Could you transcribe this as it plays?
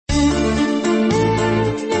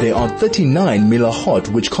There are 39 milachot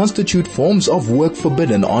which constitute forms of work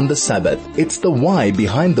forbidden on the Sabbath. It's the why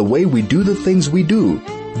behind the way we do the things we do.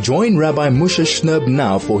 Join Rabbi Moshe Shnerb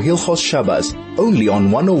now for Hilchos Shabbos, only on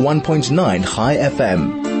 101.9 Chai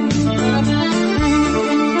FM.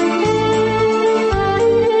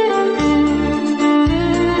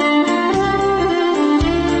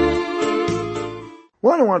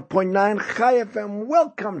 Chai FM.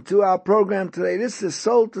 Welcome to our program today. This is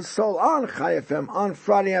Soul to Soul on Chai FM on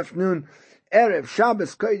Friday afternoon, Erev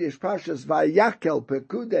Shabbos Kodesh, Parshas Vayakhail,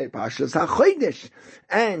 Pekudei-The, Parshas Hachodesh,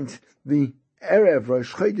 and the Erev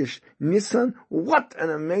Rosh Chodesh Nisan. What an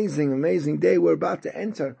amazing day we're about to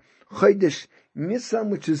enter. Chodesh Nisan,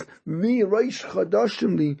 which is the Rosh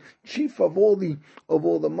Chodashim, the chief of all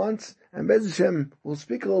the months. And Bez Hashem, we'll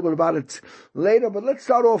speak a little bit about it later. But let's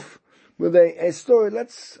start off with a story.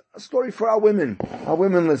 A story for our women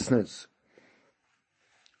listeners.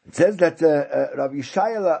 It says that Rav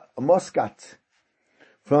Yishayel Moskat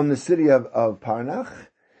from the city of Parnach,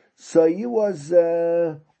 so he was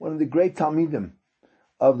one of the great Talmidim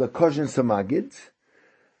of the Koshen Samagid.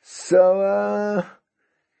 So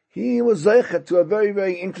he was zeichet to a very,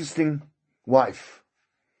 very interesting wife.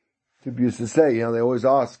 People used to say, they always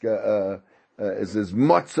ask, is this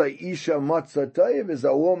Matzah Isha Matzah Toiv? Is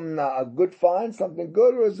a woman a good find, something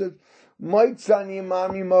good, or is it Matzah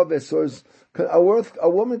Nimami Mavis? Or is a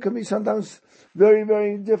woman can be sometimes very,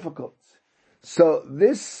 very difficult. So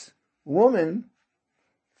this woman,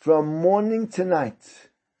 from morning to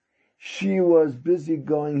night, she was busy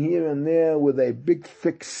going here and there with a big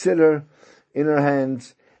thick sitter in her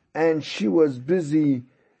hands, and she was busy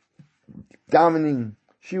davening.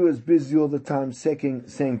 She was busy all the time saying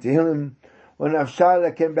Tehillim. When Rav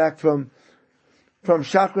Shaila came back from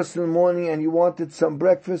Shachris in the morning and he wanted some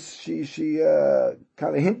breakfast, she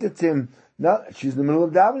kind of hinted to him, no, she's in the middle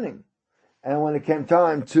of davening. And when it came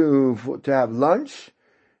time to have lunch,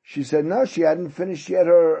 she said no, she hadn't finished yet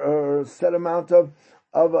her set amount of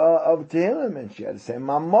Tehillim, and she had to say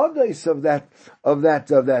Mamodos of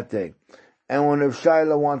that day. And when Rav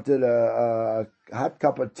Shaila wanted a hot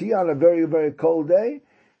cup of tea on a very, very cold day,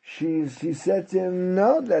 she said to him,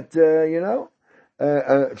 no, that,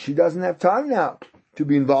 she doesn't have time now to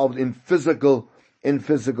be involved in physical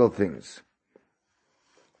things.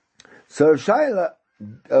 So Shaila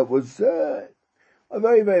was a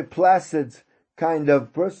very, very placid kind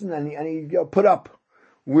of person, and he put up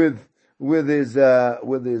with his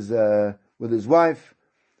wife,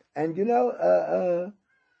 and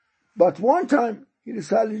but one time he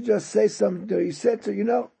decided to just say something. He said to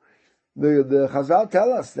the Chazal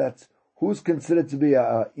tell us that who's considered to be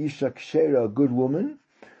a Isha Kshera, a good woman?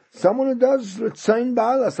 Someone who does Ritzain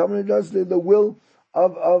Bala, someone who does the will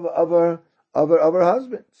of her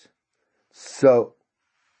husband. So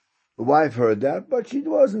the wife heard that, but she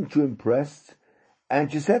wasn't too impressed,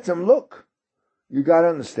 and she said to him, look, you gotta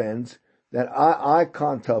understand that I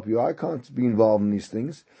can't help you, I can't be involved in these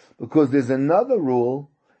things, because there's another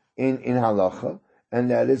rule in halacha, and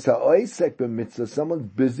that is ha'oisek b'mitzvah. Someone's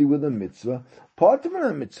busy with a mitzvah, part of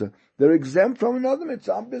a mitzvah, they're exempt from another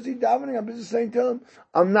mitzvah. I'm busy davening, I'm busy saying to them,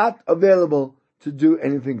 I'm not available to do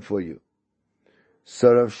anything for you.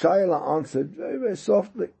 So Rav Shaila answered very, very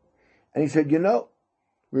softly, and he said,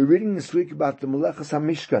 we're reading this week about the Melechas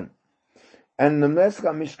HaMishkan, and the Melechas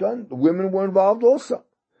HaMishkan, the women were involved also.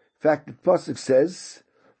 In fact, the pasuk says,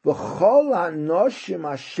 V'chol ha'noshim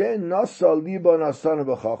asher nasa liba nasana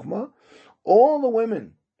b'chachma. All the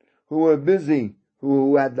women who were busy,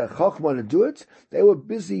 who had the chachma to do it, they were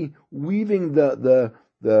busy weaving the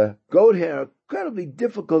goat hair, incredibly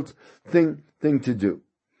difficult thing to do.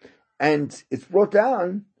 And it's brought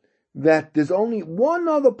down that there's only one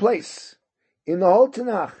other place in the whole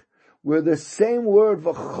Tanakh where the same word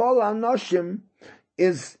v'chol ha'noshim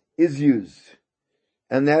is used,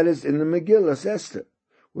 and that is in the Megillah Esther,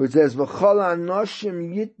 where it says, V'chol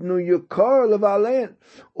ha'noshim yitnu yukar levalein.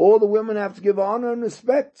 All the women have to give honor and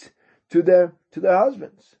respect to their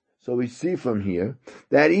husbands. So we see from here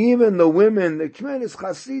that even the women, the tremendous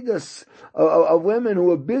chasidus of women who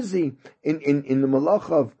are busy in the malach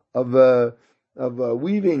of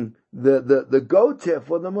weaving the goat hair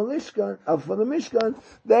for the Mishkan,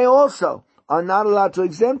 they also are not allowed to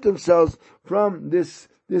exempt themselves from this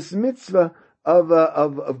mitzvah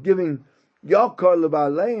of giving Yakar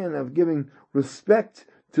L'Ba'alein, of giving respect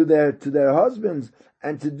to their husbands,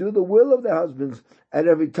 and to do the will of their husbands at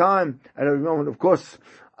every time, at every moment. Of course,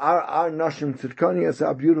 our Nashim Tzidkanias,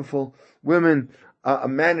 our beautiful women,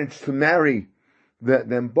 managed to marry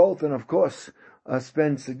them both, and of course,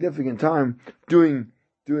 spend significant time doing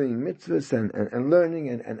mitzvahs and learning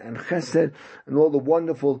and chesed and all the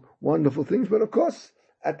wonderful things. But of course,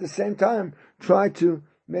 at the same time try to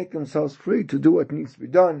make themselves free to do what needs to be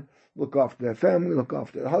done, look after their family, look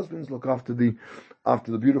after their husbands, look after the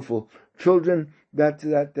beautiful children that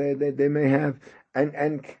they may have,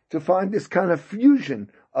 and to find this kind of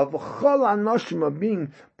fusion of Chol Anoshim, of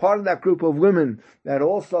being part of that group of women that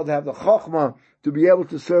also have the Chokhmah to be able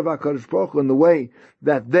to serve HaKadosh Baruch Hu in the way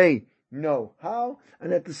that they know how,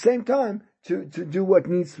 and at the same time to do what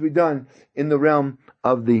needs to be done in the realm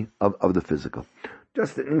of the physical.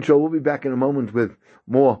 Just an intro. We'll be back in a moment with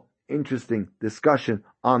more interesting discussion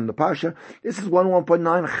on the Parsha. This is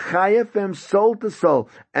 101.9 Chai FM, Soul to Soul,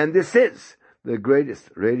 and this is the greatest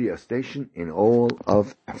radio station in all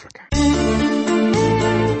of Africa.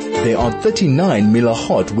 There are 39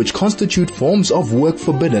 milahot which constitute forms of work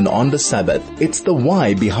forbidden on the Sabbath. It's the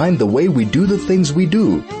why behind the way we do the things we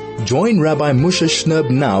do. Join Rabbi Moshe Shnerb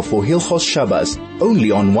now for Hilchos Shabbos,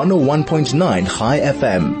 only on 101.9 Chai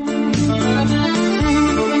FM.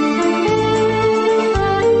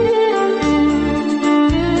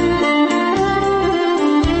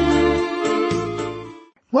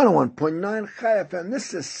 101.9 Chai FM.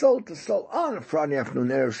 This is Soul to Soul on a Friday afternoon,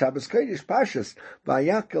 Erev Shabbos Chodesh, Parshas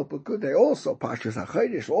Vayakhail, Pekudei-The, also Parshas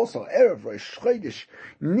Chodesh, also Erev Rosh Chodesh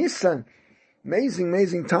Nisan.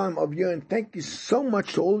 Amazing time of year, and thank you so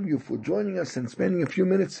much to all of you for joining us and spending a few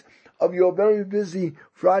minutes of your very busy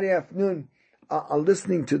Friday afternoon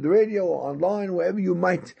listening to the radio or online, wherever you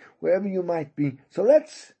might be. So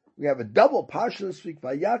we have a double Parsha this week,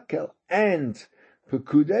 Vayakhail and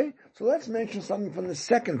Pekudei. So let's mention something from the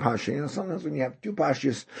second Parsha. Sometimes when you have two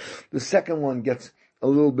Parshas, the second one gets a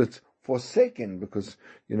little bit forsaken because,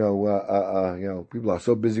 people are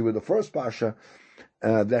so busy with the first Parsha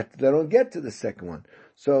that they don't get to the second one.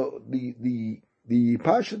 So the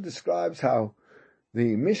Parsha describes how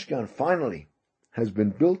the Mishkan finally has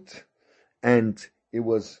been built and it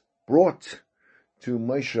was brought to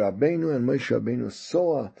Moshe Rabbeinu, and Moshe Rabbeinu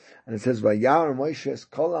saw, and it says, Vayar Moshe es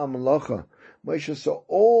kol ha'malacha. Moshe saw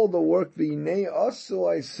all the work, v'hinei asu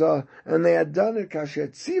I saw, and they had done it, kasher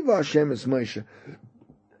tziva Hashem es Moshe,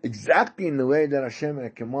 exactly in the way that Hashem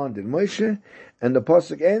had commanded Moshe, and the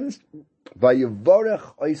pasuk ends,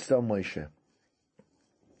 Vayivorech oisa Moshe.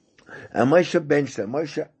 And Moshe benched them.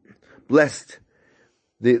 Moshe blessed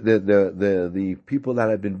the people that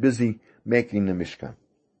had been busy making the Mishkan.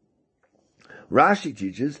 Rashi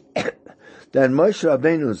teaches that Moshe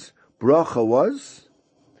Rabbeinu's bracha was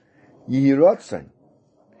Yihiratzon.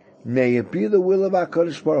 May it be the will of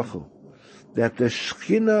HaKadosh Baruch Hu that the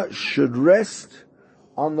Shekhinah should rest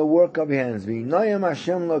on the work of your hands. V'inayim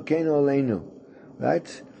Hashem Lokeinu Aleinu.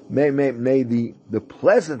 Right? May the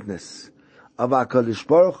pleasantness of HaKadosh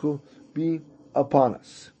Baruch Hu be upon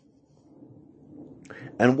us.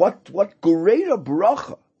 And what greater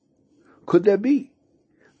bracha could there be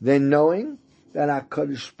than knowing that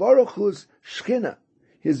HaKadosh Baruch Hu's Shekhinah,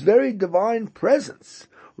 His very divine presence,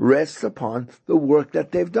 rests upon the work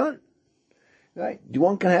that they've done. Right?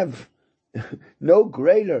 One can have no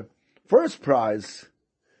greater first prize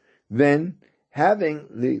than having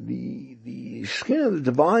the Shekhinah, the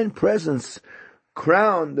divine presence,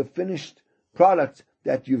 crown the finished product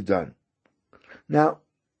that you've done. Now,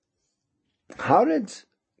 how did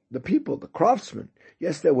the people, the craftsmen,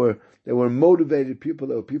 yes, there were motivated people,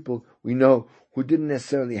 there were people we know who didn't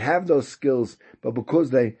necessarily have those skills, but because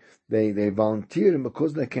they volunteered and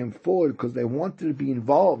because they came forward, because they wanted to be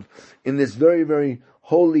involved in this very, very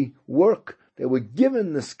holy work, they were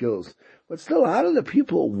given the skills. But still, how do the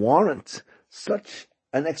people warrant such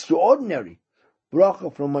an extraordinary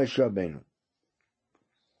bracha from Moshe Rabbeinu?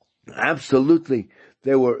 Absolutely,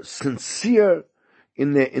 they were sincere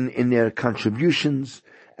in their contributions,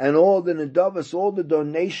 and all the nedavos, all the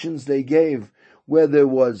donations they gave, whether it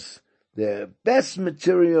was their best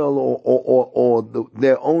material or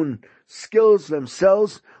their own skills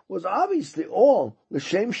themselves, was obviously all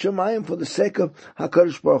l'shem shamayim, for the sake of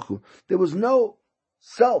HaKadosh Baruch Hu. There was no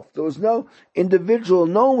self, there was no individual,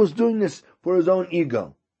 no one was doing this for his own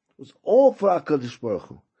ego. It was all for HaKadosh Baruch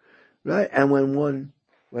Hu. Right? And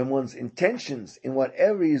when one's intentions in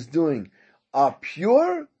whatever he is doing are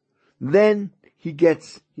pure, then he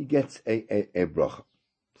gets a bracha.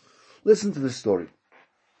 Listen to this story.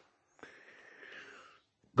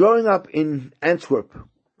 Growing up in Antwerp,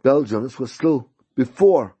 Belgium, this was still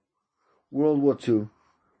before World War II.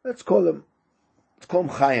 Let's call him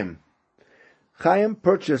Chaim. Chaim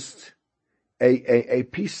purchased a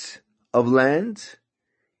piece of land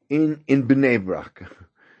in Bnei Brak.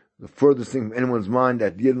 The furthest thing from anyone's mind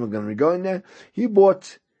that Yidden were going to be going there. He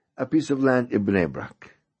bought a piece of land in Bnei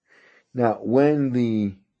Brak. Now, when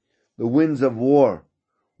the winds of war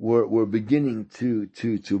were beginning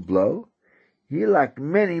to blow, he, like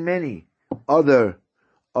many other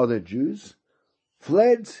Jews,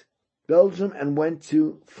 fled Belgium and went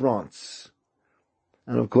to France.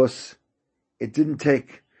 And of course, it didn't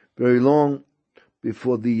take very long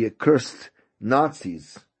before the accursed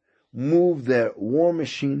Nazis moved their war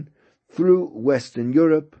machine through Western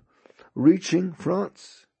Europe, reaching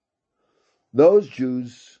France. Those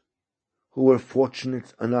Jews who were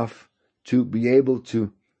fortunate enough to be able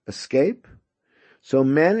to escape, so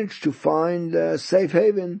managed to find a safe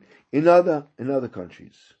haven in other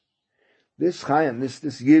countries. This Chaim,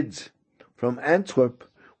 this Yid from Antwerp,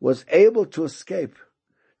 was able to escape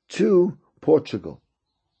to Portugal,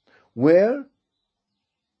 where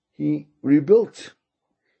he rebuilt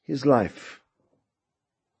his life.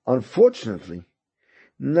 Unfortunately,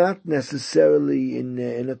 not necessarily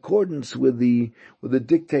in accordance with the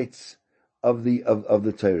dictates of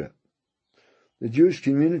the Torah. The Jewish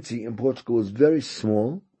community in Portugal was very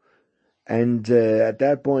small, and at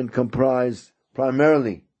that point comprised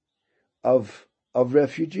primarily of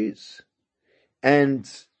refugees, and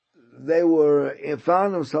they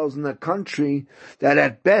found themselves in a country that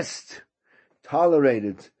at best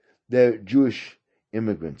tolerated their Jewish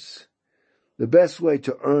immigrants. The best way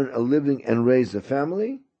to earn a living and raise a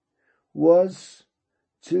family was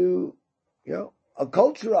to,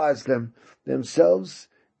 acculturize themselves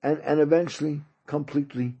and eventually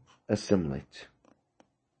completely assimilate.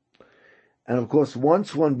 And of course,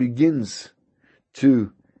 once one begins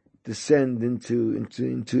to descend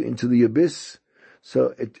into the abyss,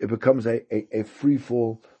 so it becomes a free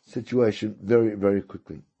fall situation very, very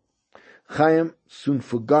quickly. Chaim soon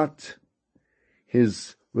forgot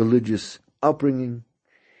his religious upbringing.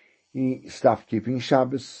 He stopped keeping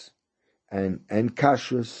Shabbos and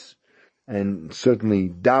kashrus, and certainly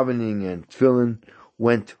davening and tefillin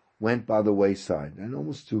went by the wayside. And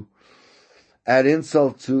almost to add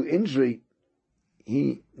insult to injury,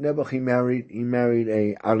 he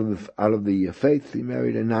married out of the faith. He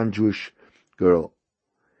married a non-Jewish girl,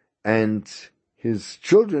 and his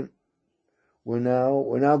children were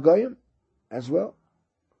now goyim as well.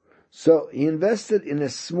 So he invested in a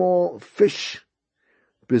small fish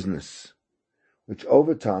business, which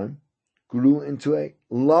over time grew into a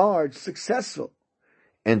large, successful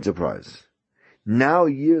enterprise. Now,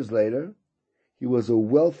 years later, he was a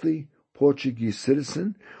wealthy Portuguese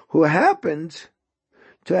citizen who happened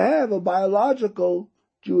to have a biological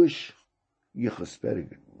Jewish yichus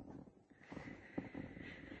peregrine.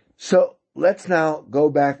 So let's now go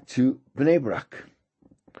back to Bnei Brak,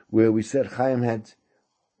 where we said Chaim had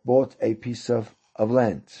bought a piece of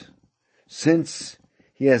land. Since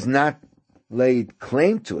he has not laid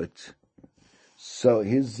claim to it, so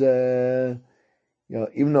his, even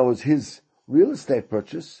though it was his real estate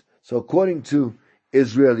purchase, so according to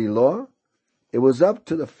Israeli law, it was up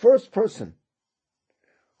to the first person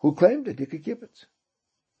who claimed it. He could keep it.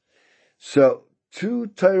 So two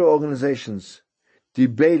Torah organizations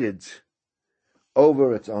debated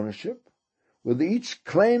over its ownership, with each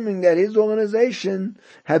claiming that his organization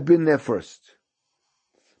had been there first.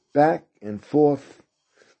 Back and forth,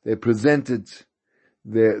 they presented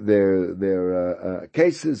their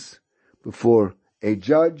cases before a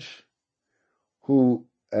judge who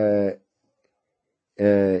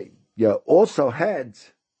also had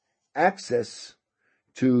access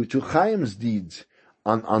to Chaim's deeds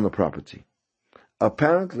on the property.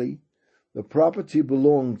 Apparently, the property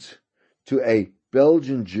belonged to a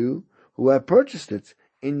Belgian Jew who had purchased it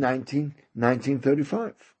in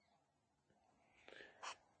 1935.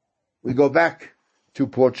 We go back to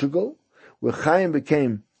Portugal, where Chaim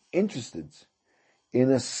became interested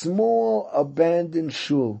in a small abandoned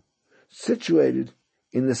shul situated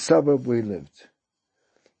in the suburb where he lived.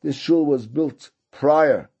 This shul was built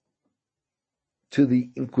prior to the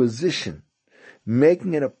Inquisition,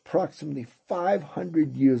 making it approximately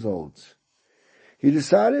 500 years old. He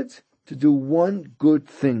decided to do one good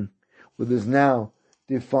thing with his now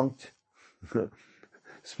defunct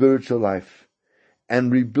spiritual life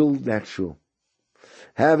and rebuild that shul.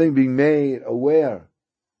 Having been made aware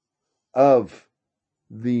of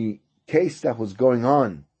the case that was going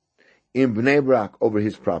on in Bnei Brak over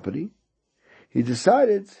his property, he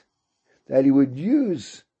decided that he would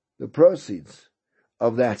use the proceeds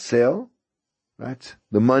of that sale, right,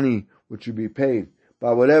 the money which would be paid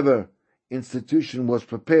by whatever institution was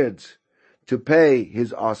prepared to pay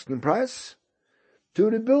his asking price, to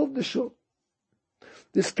rebuild the shul.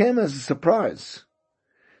 This came as a surprise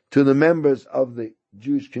to the members of the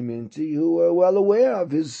Jewish community, who were well aware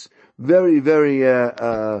of his very, very,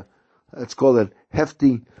 let's call it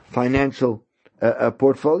hefty financial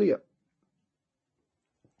portfolio.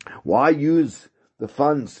 Why use the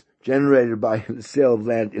funds generated by the sale of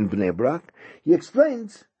land in Bnei Brak, he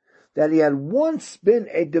explains that he had once been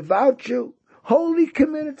a devout Jew, wholly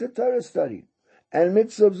committed to Torah study and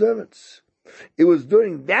mitzvah observance. It was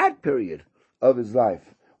during that period of his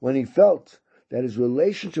life when he felt that his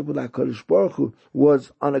relationship with HaKadosh Baruch Hu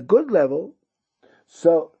was on a good level,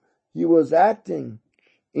 so he was acting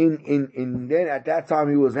then at that time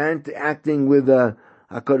he was acting with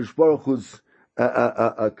HaKadosh Baruch Hu's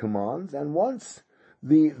commands, and once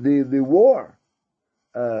the war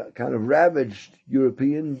kind of ravaged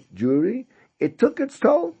European Jewry, it took its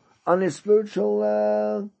toll on his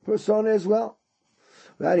spiritual persona as well.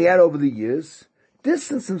 That he had over the years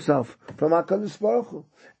distanced himself from HaKadosh Baruch Hu,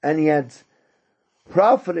 and he had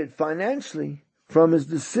profited financially from his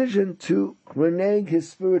decision to renege his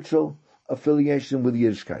spiritual affiliation with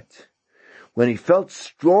Yiddishkeit. When he felt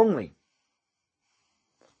strongly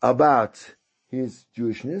about his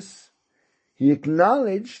Jewishness, he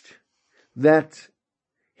acknowledged that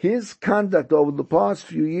his conduct over the past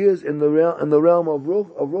few years in the realm of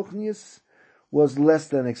Ruchnius was less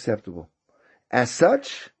than acceptable. As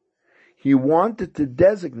such, he wanted to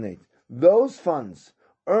designate those funds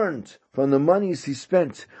earned from the monies he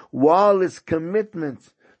spent while his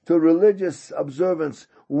commitment to religious observance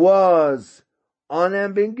was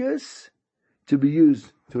unambiguous, to be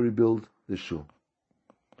used to rebuild the shul.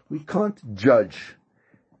 We can't judge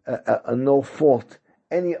a no fault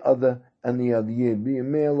any other yid, be a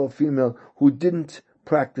male or female, who didn't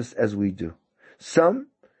practice as we do. Some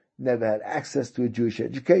never had access to a Jewish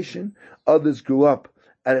education. Others grew up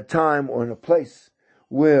at a time or in a place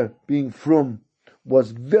where being frum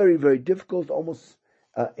was very, very difficult, almost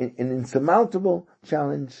an insurmountable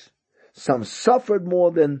challenge. Some suffered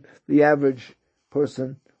more than the average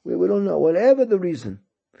person. We don't know. Whatever the reason,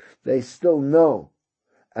 they still know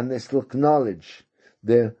and they still acknowledge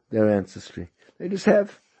their ancestry. They just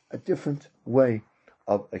have a different way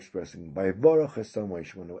of expressing. By Baruch Hashem,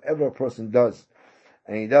 whatever a person does,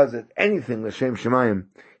 and he does it, anything, L'Shem Shemayim,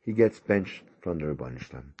 he gets benched from the Rebbeinu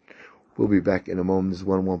Shalom. We'll be back in a moment. This is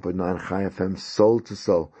 101.9 Chai FM, soul to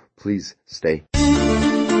soul. Please stay.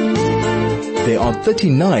 There are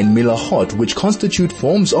 39 milachot which constitute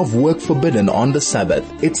forms of work forbidden on the Sabbath.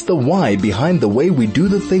 It's the why behind the way we do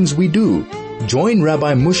the things we do. Join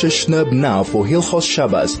Rabbi Moshe Shnerb now for Hilchos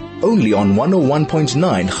Shabbos, only on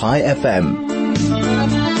 101.9 Chai FM.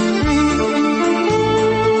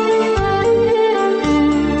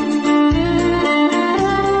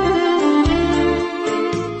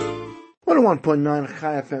 101.9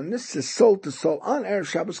 Chai FM. This is Soul to Soul on Erev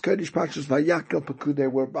Shabbos Kodesh Parshas Vayakhail Pekudei-The.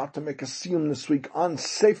 We're about to make a siyum this week on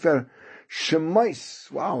Sefer Shemais.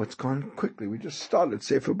 Wow, it's gone quickly. We just started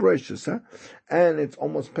Sefer Bereshis, and it's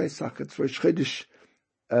almost Pesach. It's Rosh Chodesh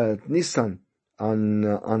Nisan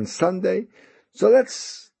on Sunday. So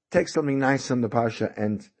let's take something nice on the Parsha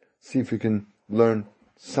and see if we can learn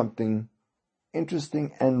something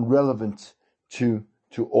interesting and relevant to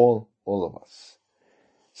all of us.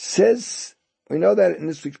 Says, we know that in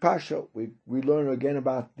this week's Parsha, we learn again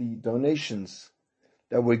about the donations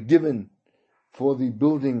that were given for the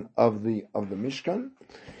building of the Mishkan.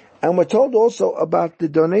 And we're told also about the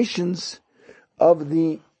donations of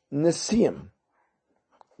the Nesiim,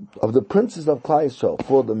 of the princes of Klal Yisrael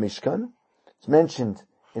for the Mishkan. It's mentioned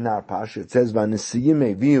in our Parsha. It says,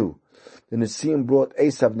 "V'Nesiim eviu." The Nesiim brought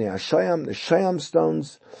Esavnei Hashayam, the Shayam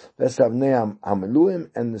stones, Vesavnei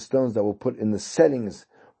Hamaluim, and the stones that were put in the settings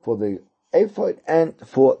for the ephod and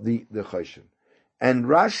for the choshen. And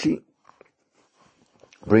Rashi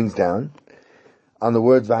brings down on the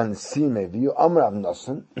words "V'Nesiim eviu," Amar Rav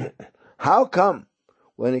Nosson, how come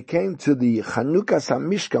when it came to the Chanukas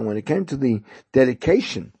HaMishkan, when it came to the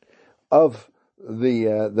dedication of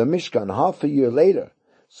the Mishkan half a year later,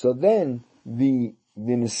 so then the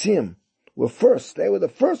Nesiim were first. They were the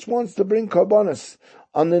first ones to bring korbanos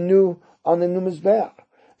on the new Mizbeach,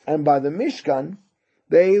 and by the Mishkan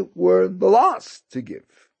they were the last to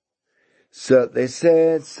give. So they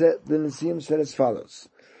said the Nesiim said as follows: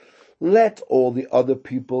 let all the other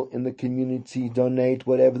people in the community donate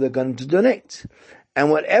whatever they're going to donate,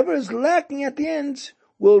 and whatever is lacking at the end,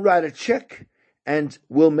 we'll write a check and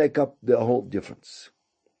we'll make up the whole difference.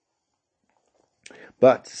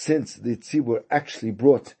 But since the Tzibur actually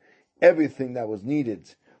brought everything that was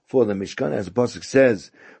needed for the Mishkan, as the Pasuk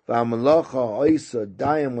says,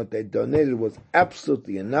 what they donated was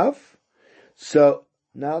absolutely enough. So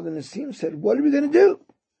now the Nesiim said, what are we going to do?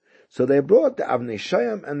 So they brought the Avnei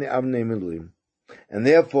Shayam and the Avnei Miluim. And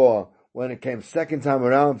therefore, when it came second time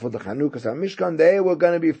around for the Chanukas HaMishkan, they were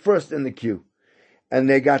going to be first in the queue. And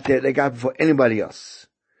they got before anybody else.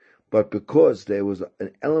 But because there was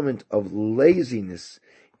an element of laziness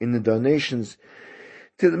in the donations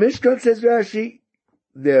to the Mishkan, says Rashi,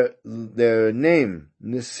 their name,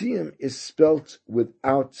 Nisim, is spelt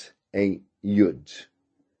without a Yud.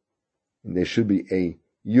 And there should be a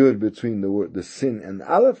Yud between the Sin and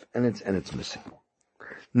the Aleph, and it's missing.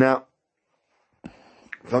 Now,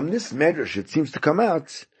 from this medrash, it seems to come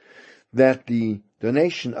out that the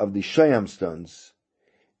donation of the Shayam stones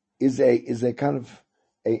is a kind of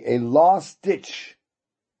a last ditch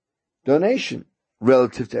donation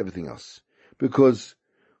relative to everything else. Because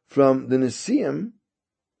from the Nisim,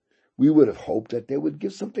 we would have hoped that they would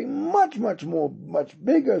give something much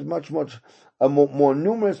bigger, much more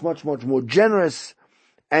numerous, much more generous.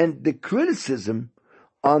 And the criticism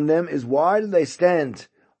on them is, why do they stand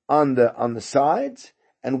on the sides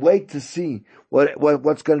and wait to see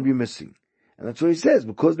what's going to be missing? And that's what he says,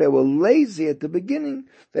 because they were lazy at the beginning,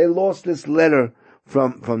 they lost this letter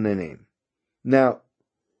from their name. Now,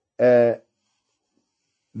 the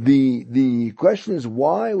question is,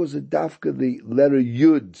 why was it dafka the letter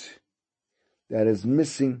Yud that is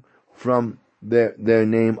missing from their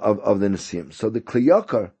name of the Nisim? So the Kli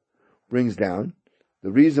Yakar brings down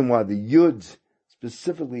the reason why the Yud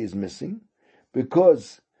specifically is missing,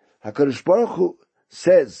 because HaKadosh Baruch Hu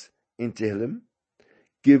says in Tehillim,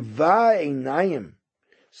 Giva einayim,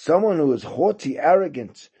 someone who is haughty,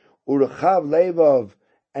 arrogant, urechav levav,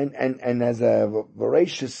 and has a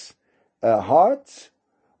voracious heart,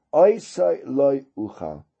 oisai loy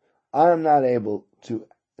uchal. I am not able to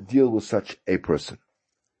deal with such a person.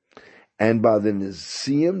 And by the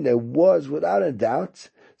Nisim, there was, without a doubt,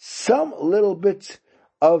 some little bit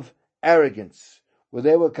of arrogance, where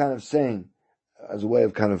they were kind of saying, as a way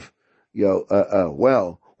of kind of,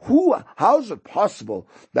 how is it possible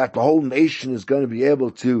that the whole nation is going to be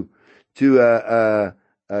able to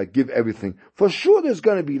give everything? For sure there's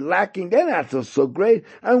going to be lacking. They're not so great,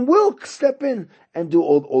 and we'll step in and do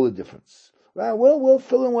all the difference. Right? We'll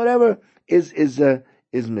fill in whatever is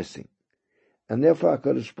missing. And therefore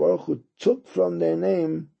HaKadosh Baruch Hu took from their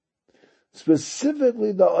name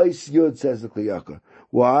specifically the Ois Yud, says the Kli Yakar.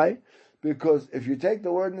 Why? Because if you take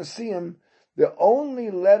the word Nisim, the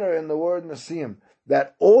only letter in the word Nisim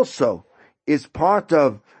that also is part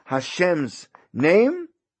of Hashem's name,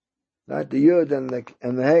 not the Yud and the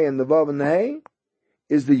Hey and the Vav and the Hey,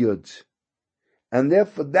 is the Yud. And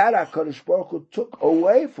therefore that HaKadosh Baruch Hu took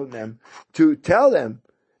away from them to tell them,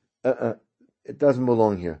 it doesn't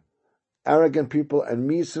belong here. Arrogant people and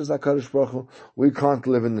me, says HaKadosh Baruch Hu, we can't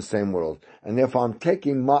live in the same world. And therefore I'm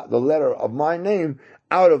taking the letter of my name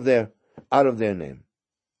out of their name.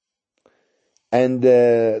 And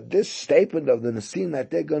this statement of the Nisim,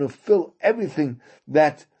 that they're going to fill everything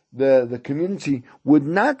that the community would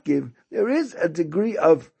not give, there is a degree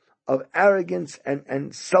of arrogance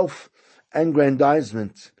and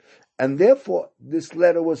self-aggrandizement. And therefore, this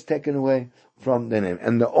letter was taken away from their name.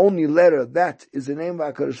 And the only letter that is the name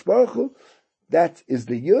of HaKadosh Baruch Hu, that is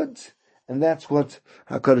the Yud, and that's what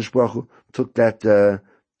HaKadosh Baruch Hu took that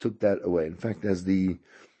away. In fact, as the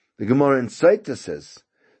Gemara in Saita says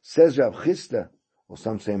Rav Chisda, or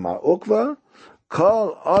some say Mar Ukva,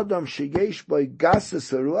 Kol Adam Sheyesh Boi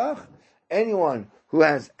Gasas Haruach, anyone who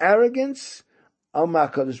has arrogance,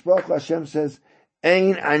 HaKadosh Baruch Hu, Hashem says,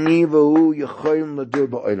 Ein ani v'hu yecholim ladur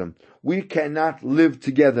ba'olam. We cannot live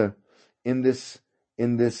together in this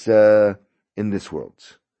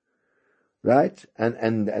world, right?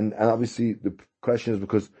 And obviously the question is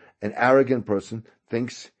because an arrogant person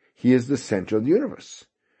thinks he is the center of the universe.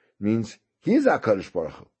 It means he is HaKadosh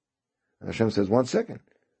Baruch Hu. And Hashem says, 1 second,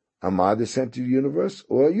 am I the center of the universe,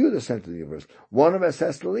 or are you the center of the universe? One of us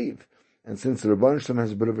has to leave. And since the Rebbeinu Shalom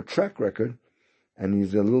has a bit of a track record, and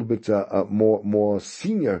he's a little bit more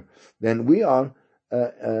senior than we are,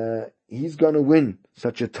 he's going to win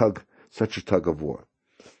such a tug of war.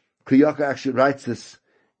 Kli Yakar actually writes this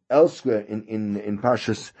elsewhere in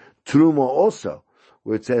Parshas Truma also,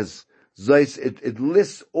 where it says, it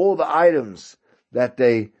lists all the items that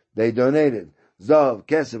they donated. Zav,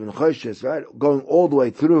 Kesef, and Choshes, right? Going all the way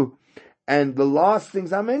through. And the last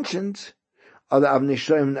things I mentioned are the Avnei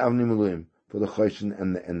Shoyim and Avnei Miluim, for the Choshen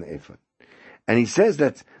and the Ephod. And he says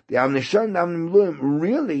that the Avnei Shoyim and Avnei Miluim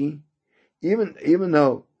really, even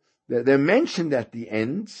though they're mentioned at the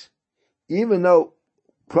end, even though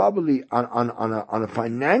probably on a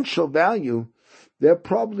financial value, they're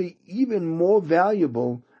probably even more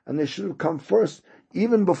valuable, and they should have come first,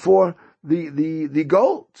 even before the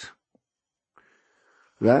gold.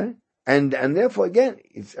 Right? And therefore again,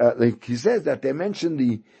 it's, like he says that they mention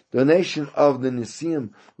the donation of the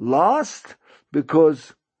Nisim last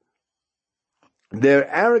because their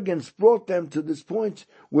arrogance brought them to this point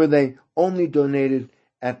where they only donated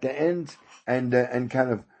at the end and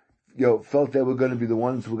kind of felt they were going to be the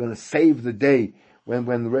ones who were going to save the day when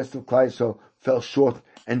the rest of Klal Yisrael fell short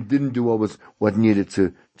and didn't do what needed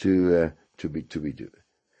to be done.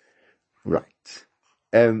 Right.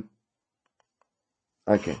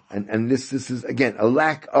 Okay. And this is again a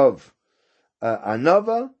lack of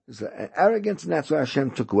anava, is an arrogance, and that's why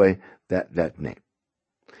Hashem took away that name.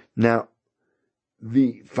 Now,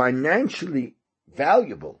 the financially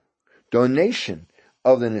valuable donation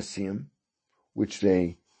of the Nesiim, which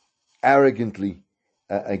they arrogantly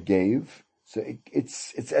gave, so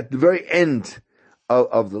it's at the very end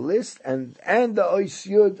of the list, and the Ois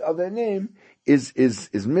Yud of their name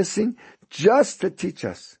is missing, just to teach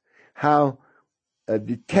us how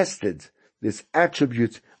detested this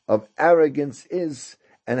attribute of arrogance is,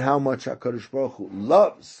 and how much HaKadosh Baruch Hu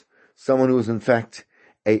loves someone who is in fact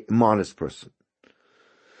a modest person.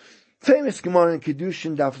 Famous Gemara in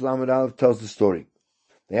Kiddushin Daf Lamed Aleph tells the story.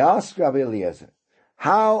 They asked Rabbi Eliezer,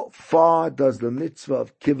 how far does the mitzvah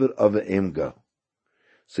of kibbud of Im go?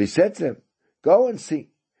 So he said to them, go and see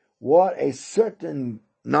what a certain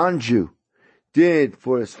non-Jew did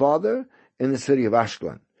for his father in the city of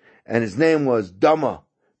Ashkelon. And his name was Dama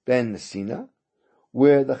ben Nesina,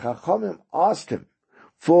 where the Chachamim asked him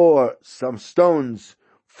for some stones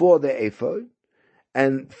for the ephod,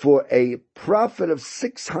 and for a profit of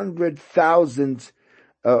 600,000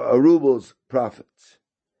 rubles profit.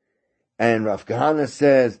 And Rav Kahana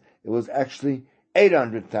says it was actually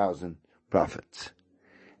 800,000 profits.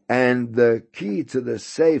 And the key to the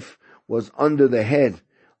safe was under the head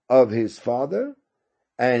of his father,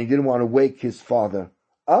 and he didn't want to wake his father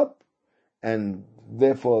up, and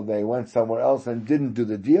therefore they went somewhere else and didn't do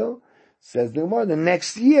the deal. Says the Gemara, the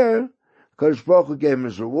next year, Kodesh Baruch Hu gave him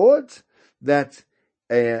his reward, that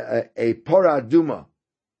a paraduma,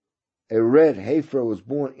 a red heifer, was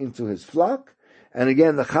born into his flock. And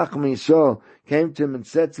again, the Chacham Yisrael came to him and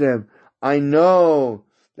said to him, I know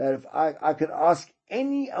that if I could ask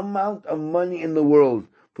any amount of money in the world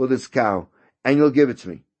for this cow, and you'll give it to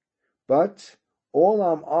me. But all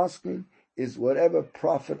I'm asking is whatever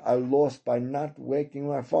profit I lost by not waking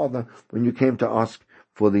my father when you came to ask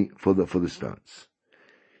for the stones.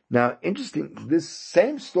 Now, interesting, this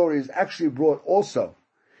same story is actually brought also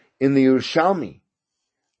in the Yerushalmi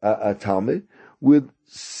Talmud with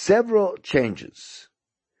several changes.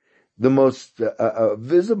 The most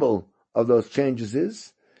visible of those changes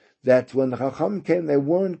is that when the Chacham came, they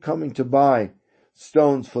weren't coming to buy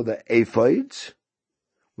stones for the ephod,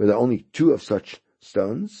 where there are only 2 of such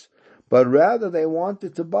stones, but rather they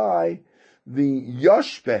wanted to buy the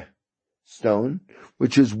yoshpeh stone,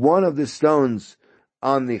 which is one of the stones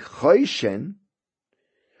on the Choshen,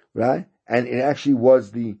 right? And it actually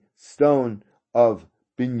was the stone of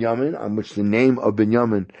Binyamin, on which the name of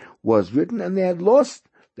Binyamin was written, and they had lost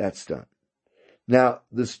that stone. Now,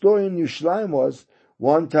 the story in Yerushalayim was,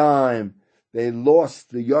 one time they lost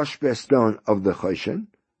the Yoshpeh stone of the Choshen,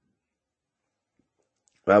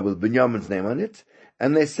 right, with Binyamin's name on it,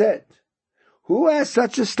 and they said, who has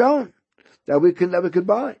such a stone that we could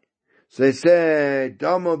buy? So they said,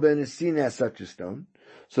 Damo ben Esin has such a stone.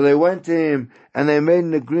 So they went to him and they made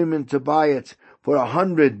an agreement to buy it for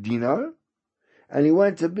 100 dinar. And he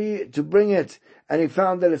went to bring it, and he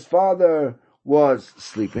found that his father was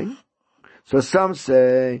sleeping. So some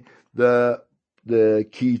say the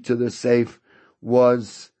key to the safe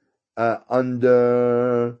was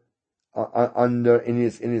under in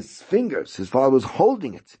his fingers. His father was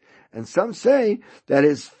holding it. And some say that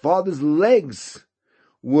his father's legs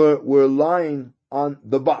were lying on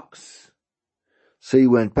the box. So he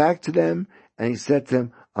went back to them and he said to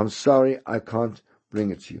them, I'm sorry, I can't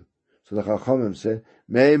bring it to you. So the Chachamim said,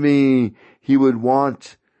 maybe he would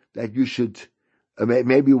want that you should,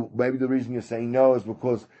 maybe the reason you're saying no is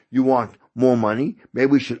because you want more money.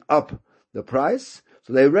 Maybe we should up the price.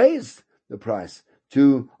 So they raised the price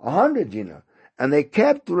to 100 dinar. And they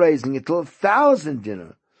kept raising it till 1,000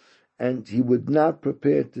 dinar. And he would not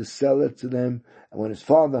prepare to sell it to them. And when his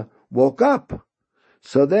father woke up,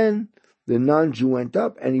 so then the non-Jew went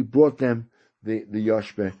up and he brought them the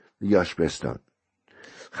Yoshpeh stone.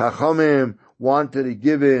 Chachamim wanted to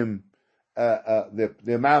give him the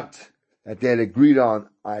amount that they had agreed on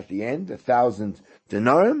at the end, 1,000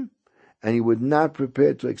 denarim, and he would not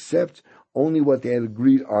prepare to accept only what they had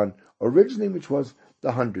agreed on originally, which was the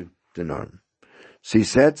 100 denarim. So he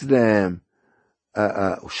said to them,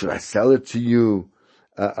 should I sell it to you,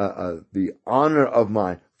 the honor of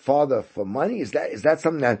my father for money? Is that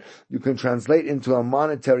something that you can translate into a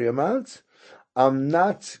monetary amount? I'm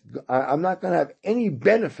not going to have any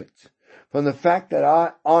benefit from the fact that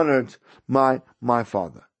I honored my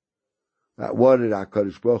father. What did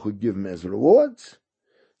HaKadosh Baruch Hu give him as rewards?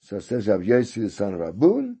 So it says Rav Yossi, the son of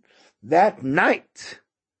Rabun, that night,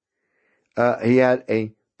 he had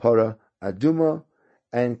a Parah Aduma,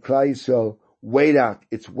 and Klal Yisrael weighed out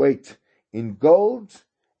its weight in gold,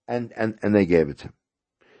 and they gave it to him.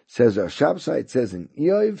 Says our Shabsai, it says in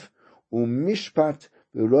Iyov, Mishpat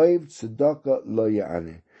v'roiv tzedakah lo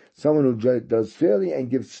ya'aneh. Someone who does fairly and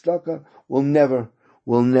gives tzedakah will never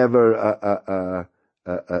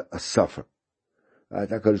suffer. Right?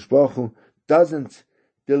 HaKadosh Baruch Hu doesn't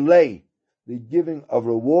delay the giving of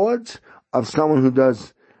rewards of someone who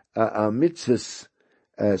does mitzvahs,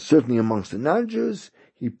 certainly amongst the non-Jews.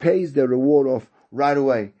 He pays their reward off right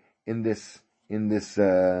away in this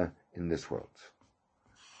world.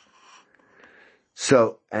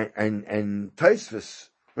 So, and Tosfos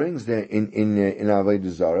brings there in Avodah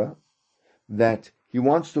Zarah that he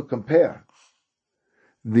wants to compare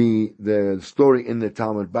the story in the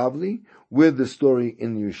Talmud Bavli with the story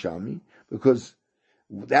in the Yerushalmi, because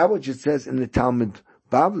that which it says in the Talmud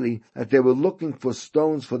Bavli, that they were looking for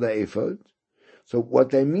stones for the ephod. So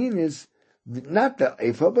what they mean is not the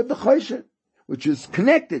ephod, but the choshen, which is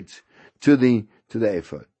connected to the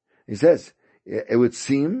ephod. He says it would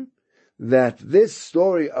seem that this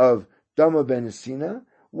story of Dama ben Esina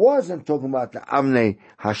wasn't talking about the Avnei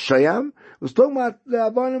Hashayam, it was talking about the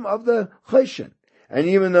Avonim of the choshen. And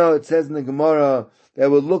even though it says in the Gemara they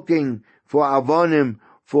were looking for Avonim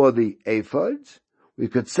for the ephods, we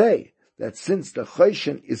could say that since the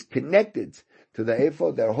choshen is connected to the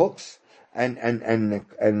ephod, there are hooks and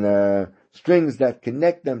strings that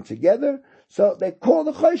connect them together, so they call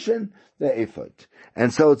the choshen the ephod.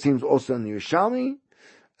 And so it seems also in the Yerushalmi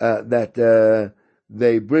that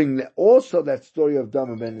they bring also that story of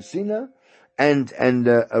Dama ben Esina, and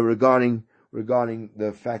regarding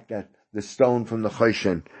the fact that the stone from the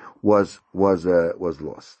choshen was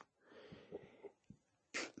lost.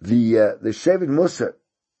 The Shevet Musa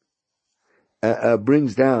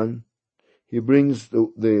brings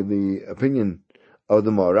the opinion of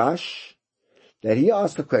the Marash, that he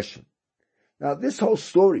asked the question. Now, this whole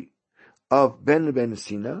story of Ben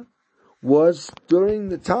Esina was during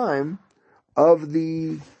the time of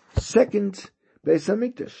the second Beis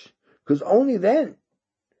Hamikdash, because only then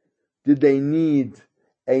did they need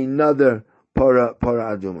another Parah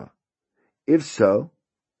Aduma. If so,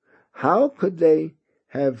 how could they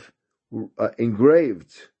have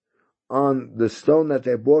engraved on the stone that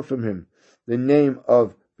they bought from him the name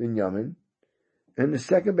of Binyamin? And the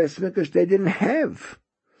second Beis Hamikdash, they didn't have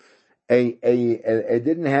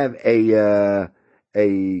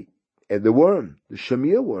the worm, the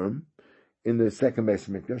shamir worm, in the second Beis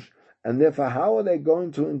Hamikdash, and therefore, how are they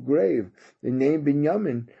going to engrave the name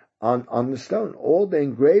Binyamin on the stone? All the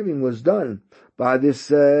engraving was done by this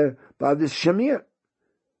shamir,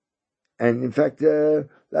 and in fact,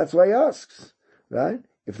 that's why he asks, right?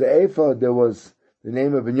 If the ephod, there was the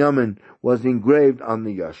name of Binyamin was engraved on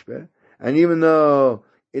the yashbeh, and even though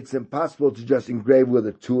it's impossible to just engrave with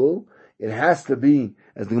a tool, it has to be,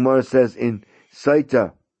 as the Gemara says in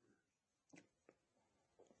Saita,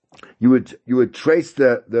 you would trace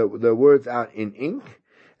the words out in ink,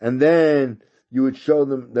 and then you would show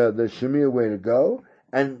them the shamir way to go,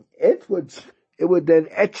 and it would then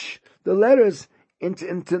etch the letters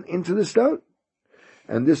into the stone.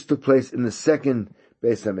 And this took place in the second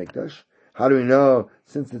Beis Hamikdash. How do we know?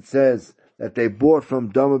 Since it says that they bought from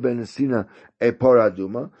Dama ben Esina a Parah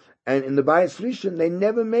Aduma, and in the Bayis Rishon they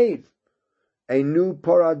never made a new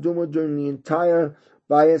Parah Aduma during the entire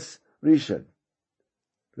Bayis Rishon.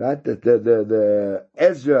 Right? The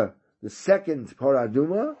Ezra, the second Parah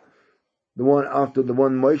Aduma, the one after the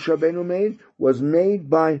one Moshe Rabbeinu made, was made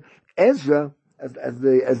by Ezra, as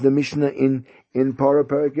the Mishnah in Parah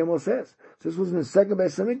Perek Gimel says. So this was in the second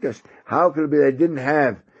Beis Hamikdash. How could it be they didn't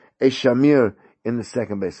have a shamir in the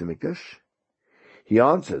second Beis Hamikdash? He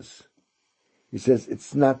answers. He says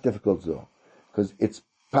it's not difficult though, because it's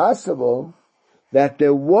possible that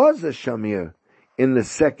there was a shamir in the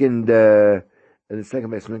second Beis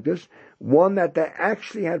Hamikdash, one that they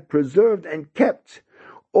actually had preserved and kept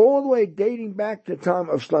all the way dating back to the time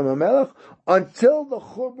of Shlomo Melech until the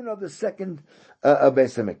Churban of the second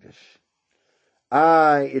Beis Hamikdash.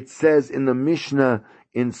 It says in the Mishnah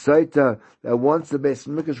in Saita that once the Beis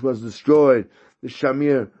Hamikdash was destroyed, the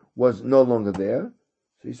shamir was no longer there.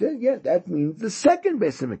 So he said, yeah, that means the second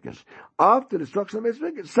Beis Hamikdash. After the destruction of the Beis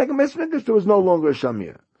Hamikdash, second Beis Hamikdash, there was no longer a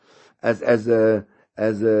shamir, as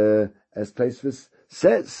Tosfos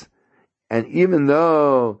says. And even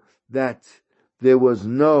though that there was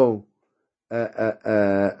no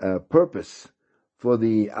purpose for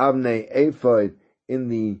the Avnei ephod in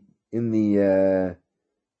the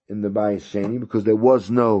Bayis Sheni, because there was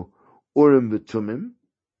no Urim v'Tumim,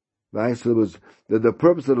 right? So the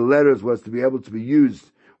purpose of the letters was to be able to be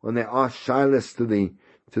used when they asked shilas to the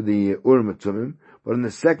Urim and Tumim. But in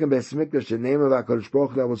the second Beis Hamikdash, the name of HaKadosh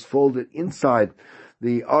Baruch Hu that was folded inside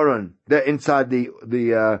the Aron, inside the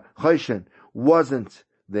Choshen, wasn't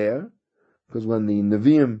there, because when the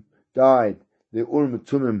Nevi'im died, the Urim and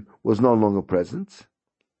Tumim was no longer present,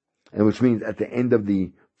 and which means at the end of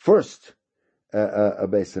the first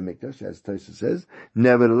Beis Hamikdash, as Tosha says,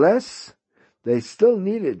 nevertheless, they still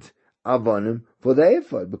needed Avanim for the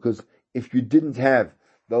ephod, because if you didn't have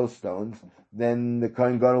those stones, then the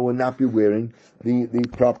Kohen Gadol would not be wearing the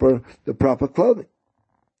proper clothing.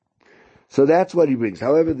 So that's what he brings.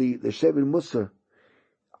 However, the Shevet Musar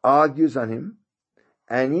argues on him,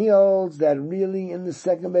 and he holds that really in the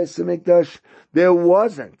second Beis Hamikdash there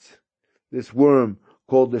wasn't this worm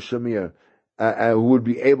called the Shamir, who would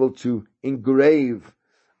be able to engrave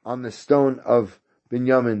on the stone of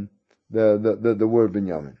Binyamin the word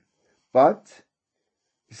Binyamin. But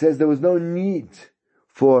he says there was no need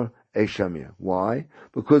for a Shamir. Why?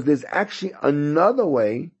 Because there's actually another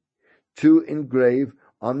way to engrave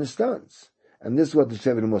on the stones. And this is what the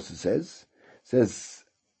Shevet Musar says. Says,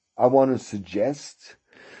 I want to suggest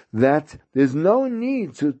that there's no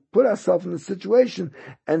need to put ourselves in a situation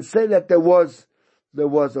and say that there was a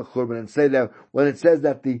churban, and say that when it says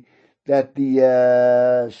that the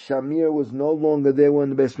Shamir was no longer there when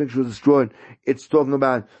the Beis Hamikdash was destroyed, it's talking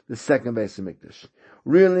about the second Beis Hamikdash.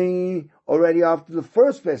 Really, already after the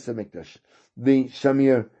first Beis Hamikdash, the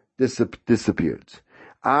Shamir disappeared.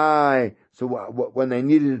 So when they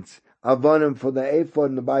needed Avanim for the ephod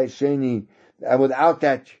and the Bayis Sheni, and without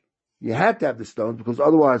that, you had to have the stones, because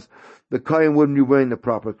otherwise the Kohen wouldn't be wearing the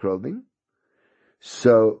proper clothing.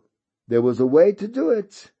 So there was a way to do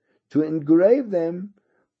it, to engrave them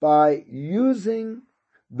by using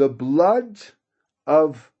the blood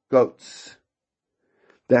of goats.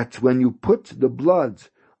 That when you put the blood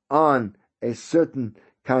on a certain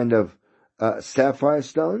kind of sapphire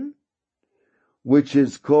stone, which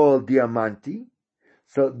is called diamanti,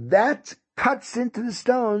 so that cuts into the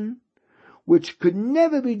stone, which could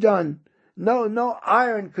never be done. No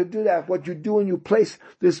iron could do that. What you do when you place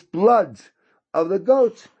this blood of the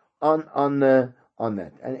goat on that,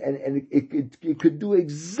 and it could do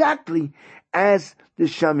exactly as the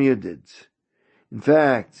Shamir did. In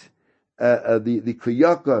fact, the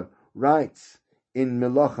Kiyaka writes in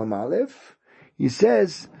Melachim Aleph, he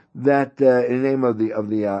says that in the name of the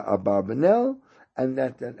Abarbanel, and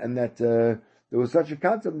that there was such a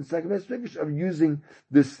concept in the second Beis Hamikdash of using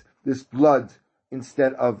this blood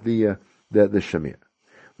instead of the Shamir,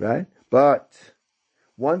 right? But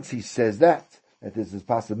once he says that there's this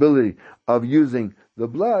possibility of using the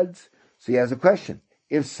blood, so he has a question.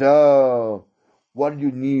 If so, what do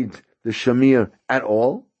you need the Shamir at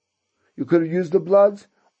all? You could have used the blood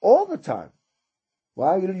all the time.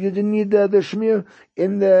 Why? You didn't need the Shamir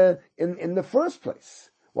in the first place.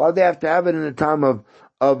 Why did they have to have it in the time of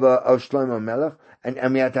Shlomo Melech?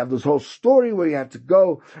 And we had to have this whole story where you had to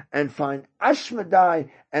go and find Ashmedai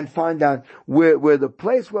and find out where the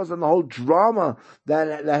place was, and the whole drama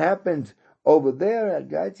that happened over there.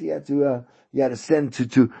 Guys, you had to send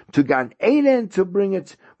to Gan Eden to bring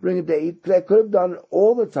it to eat. They could have done it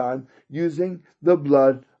all the time using the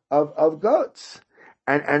blood of goats.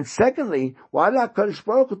 And secondly, why did HaKadosh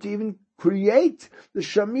Baruch Hu to even create the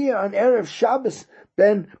Shamir on Erev Shabbos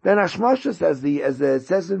ben Hashmashas, as it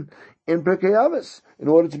says in Pirkei Avos, in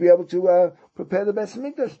order to be able to prepare the Beis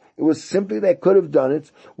Hamikdash? It was simply they could have done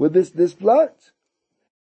it with this blood.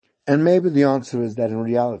 And maybe the answer is that in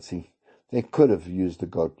reality they could have used the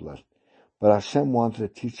goat blood, but Hashem wanted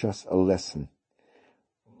to teach us a lesson.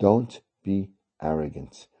 Don't be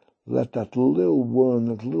arrogant. Let that little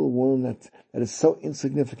worm that is so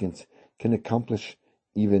insignificant can accomplish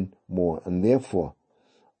even more. And therefore,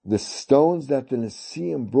 the stones that the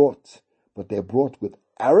Nesiim brought, but they brought with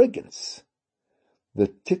arrogance, the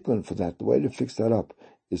tikkun for that, the way to fix that up,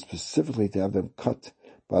 is specifically to have them cut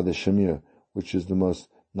by the Shamir, which is the most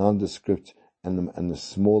nondescript and the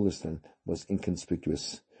smallest and most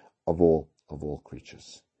inconspicuous of all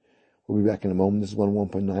creatures. We'll be back in a moment. This is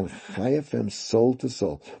 101.9 Chai FM, soul to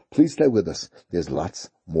soul. Please stay with us. There's lots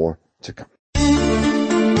more to come.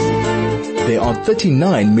 There are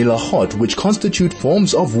 39 milachot which constitute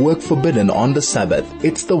forms of work forbidden on the Sabbath.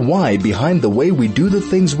 It's the why behind the way we do the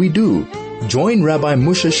things we do. Join Rabbi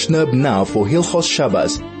Moshe Shnerb now for Hilchos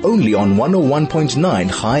Shabbos, only on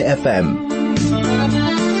 101.9 Chai FM.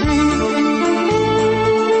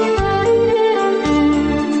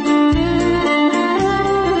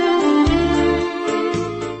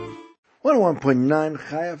 101.9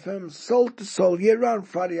 Chai FM, soul to soul, year-round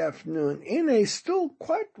Friday afternoon, in a still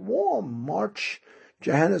quite warm March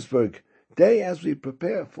Johannesburg day as we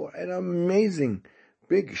prepare for an amazing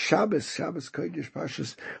big Shabbos Kodesh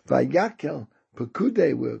Parshas Vayakhail,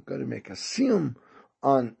 Pekudei-The. We're going to make a siyum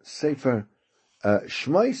on Sefer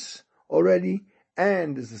Shmos already,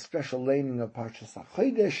 and there's a special laning of Parshas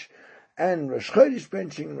HaChodesh, and Rosh Chodesh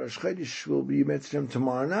benching. Rosh Chodesh will be Mitzvah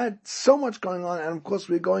tomorrow night. So much going on, and of course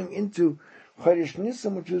we're going into Chodesh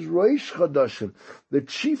Nisan, which is Rosh Chodashim, the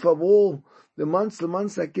chief of all the months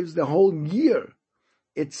that gives the whole year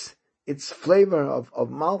its flavor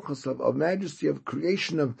of Malchus, of majesty, of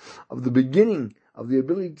creation, of the beginning, of the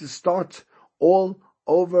ability to start all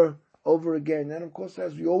over again. And of course,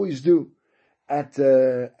 as we always do at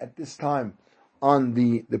this time on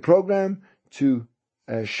the program, to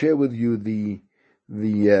share with you the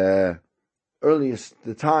earliest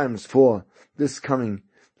the times for this coming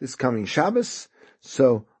Shabbos.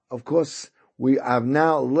 So of course we have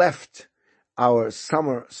now left our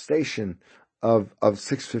summer station of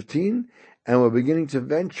 6:15, and we're beginning to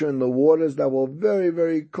venture in the waters that will very,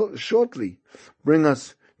 very shortly bring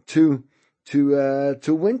us to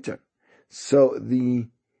winter. So the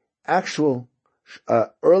actual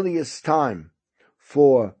earliest time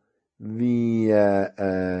for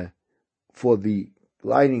the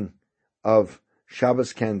lighting of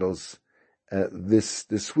Shabbos candles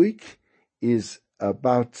this week is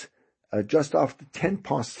about just after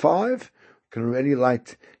 5:10. You can already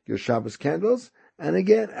light your Shabbos candles. And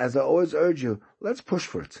again, as I always urge you, let's push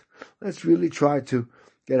for it. Let's really try to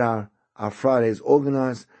get our Fridays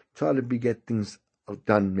organized, try to get things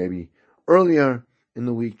done maybe earlier in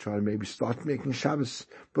the week, try to maybe start making Shabbos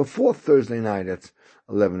before Thursday night at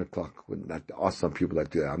 11 o'clock. There are some people that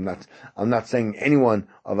do that. I'm not saying anyone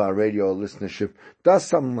of our radio listenership does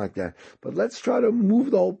something like that, but let's try to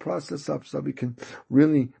move the whole process up so we can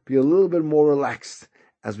really be a little bit more relaxed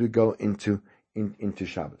as we go into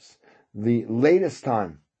Shabbos. The latest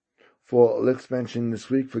time for Lich's benching this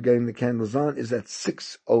week for getting the candles on is at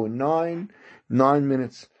 6:09. 9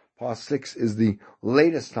 minutes past 6 is the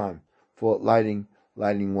latest time for lighting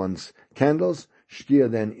one's candles. Shkia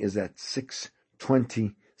then is at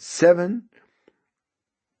 6:27.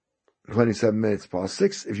 27 minutes past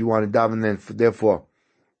 6. If you want to daven then, therefore,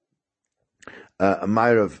 a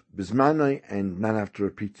Ma'ariv Bismanai and not have to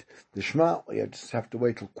repeat the Shema, you just have to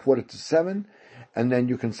wait till 6:45, and then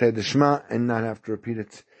you can say the Shema and not have to repeat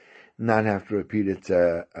it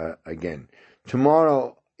again.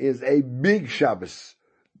 Tomorrow is a big Shabbos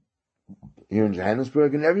here in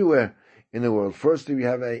Johannesburg and everywhere in the world. Firstly, we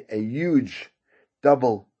have a huge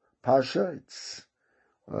double Parsha. It's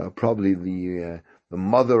probably the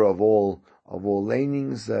mother of all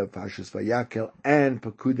lanings, Parshas Vayakhail and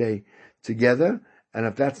Pekudei together. And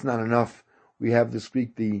if that's not enough, we have this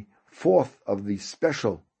week the fourth of the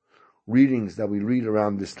special readings that we read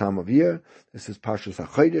around this time of year. This is Parshat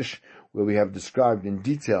HaChodesh, where we have described in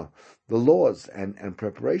detail the laws and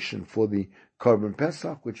preparation for the Korban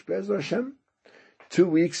Pesach, which Be'ezer Hashem, 2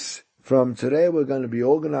 weeks from today, we're going to be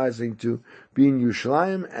organizing to be in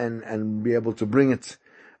Yerushalayim and be able to bring it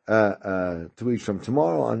 2 weeks from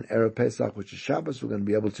tomorrow on Erev Pesach, which is Shabbos. We're going to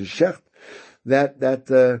be able to shecht that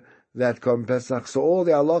Korban Pesach. So all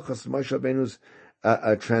the halachas Moshe Rabbeinu's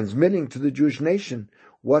transmitting to the Jewish nation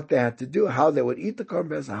what they had to do, how they would eat the Korban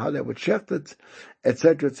Pesach, how they would shecht it,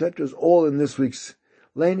 etc., is all in this week's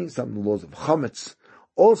laning. Some of the laws of chametz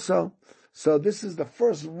also. So this is the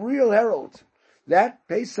first real herald that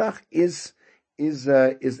Pesach is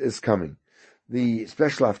coming. The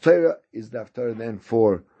special haftarah is the haftarah then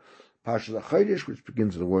for Parshat HaChodesh, which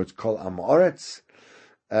begins with the words Kol Hamoaid.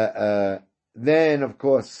 Then, of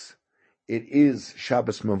course, it is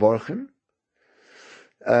Shabbos Mevorchim,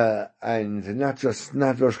 and not Rosh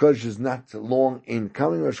Chodesh is not long in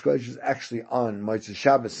coming. Rosh Chodesh is actually on Motzei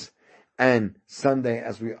Shabbos and Sunday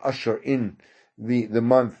as we usher in the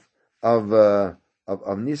month of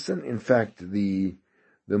Nisan. In fact, the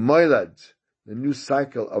Moilad, the new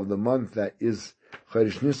cycle of the month that is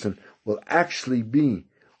Chodesh Nisan, will actually be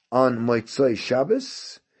on Motzei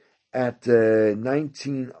Shabbos at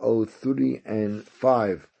 19:03 and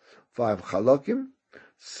 5 Chalakim.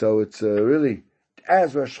 So it's really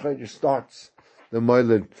as Rosh Chodesh starts, the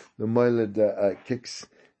Moilad kicks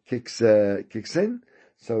in.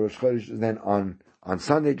 So Rosh Chodesh is then on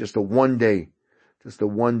Sunday, just a one day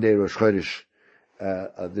Rosh Chodesh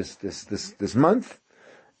this month,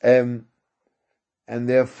 and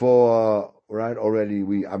therefore, right, already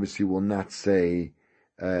we obviously will not say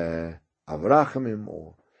Avrachamim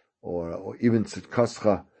or even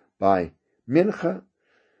Tzidkoscha by Mincha.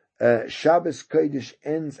 Shabbos Kodesh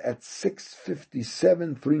ends at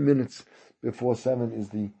 6:57, 3 minutes before 7 is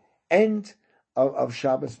the end of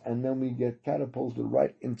Shabbos, and then we get catapulted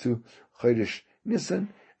right into Chodesh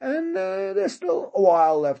Nisan, and there's still a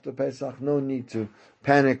while left of Pesach. No need to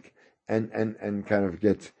panic and kind of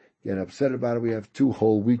get upset about it. We have 2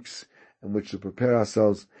 whole weeks in which to prepare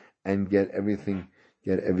ourselves and get everything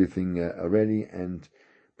ready. And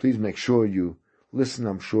please make sure you listen.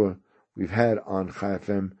 I'm sure we've had on Chai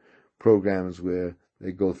FM programs where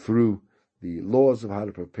they go through the laws of how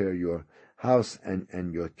to prepare your house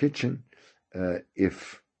and your kitchen.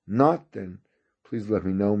 If not, then please let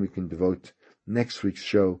me know. We can devote next week's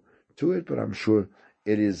show to it, but I'm sure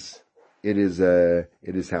it is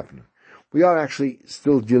happening. We are actually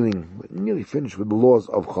still nearly finished with the laws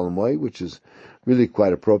of Chol Hamoaid, which is really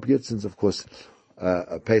quite appropriate, since of course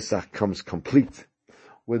Pesach comes complete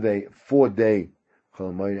with a 4-day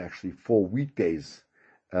Chol Hamoaid, actually 4 weekdays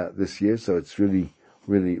this year. So it's really,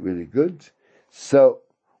 really, really good. So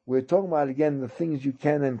we're talking about again the things you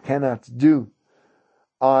can and cannot do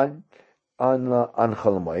on Chol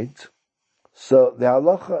Hamoaid. So the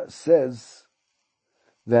halacha says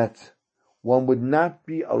that one would not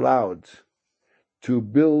be allowed to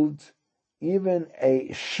build even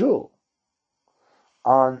a shul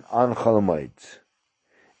on Chol Hamoaid.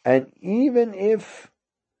 And even if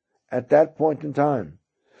at that point in time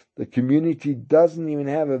the community doesn't even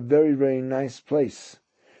have a very, very nice place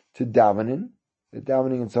to daven in, they're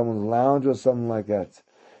davening in someone's lounge or something like that,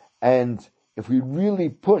 and if we really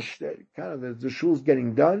pushed, the shul's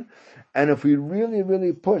getting done, and if we really,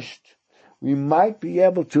 really pushed, we might be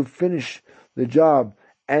able to finish the job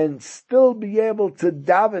and still be able to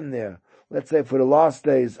daven there. Let's say for the last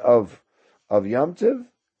days of Yom Tov,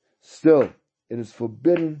 still it is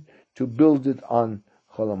forbidden to build it on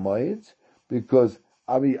Chol Hamoaid, because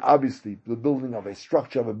obviously the building of a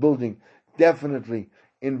structure of a building definitely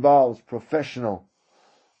involves professional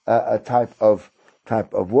type of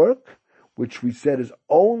work, which we said is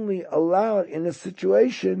only allowed in a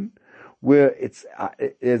situation where it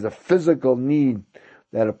is a physical need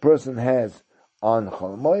that a person has on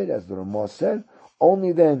Chol Hamoaid, as the Ramah said.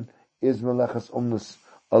 Only then is Melechas Umnus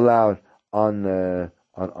allowed on Chol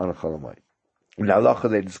Hamoaid. In halacha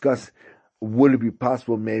they discuss, would it be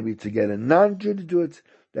possible maybe to get a non-Jew to do it?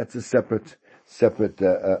 That's a separate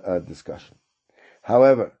discussion.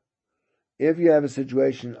 However, if you have a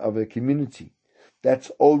situation of a community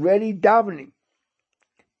that's already davening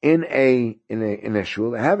in a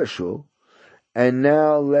shul, they have a shul, and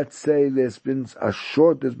now let's say there's been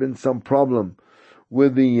some problem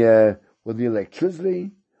with the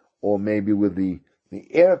electricity, or maybe with the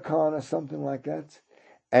aircon or something like that,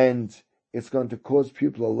 and it's going to cause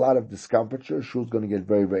people a lot of discomforture. Shul's going to get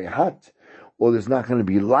very, very hot, or there's not going to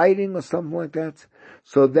be lighting or something like that.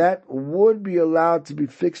 So that would be allowed to be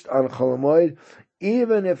fixed on Chol Hamoaid,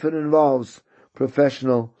 even if it involves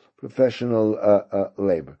professional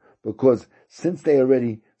labor, because since they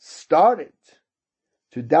already started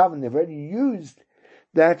to daven, they've already used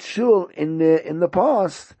that shul in the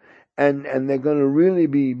past, and they're going to really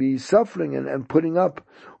be suffering and putting up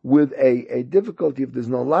with a difficulty if there's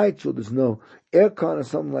no lights or there's no aircon or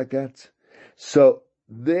something like that. So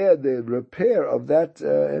the repair of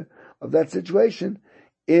that situation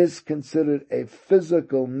is considered a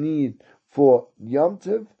physical need for Yom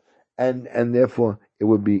Tov, and therefore it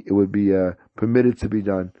would be permitted to be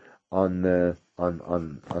done on Chol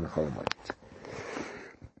Hamoaid.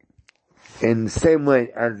 In the same way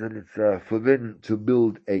as it's forbidden to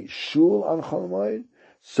build a shul on Chol Hamoaid,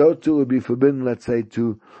 so too it would be forbidden, let's say,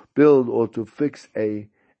 to build or to fix a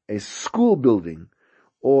school building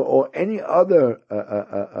or any other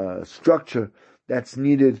structure that's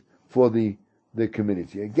needed for the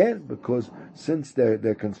community. Again, because since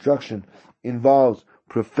their construction involves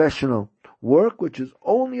professional work, which is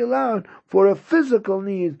only allowed for a physical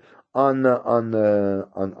need on Yom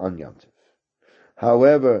Tov.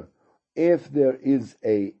 However, if there is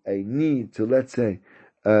a need to, let's say,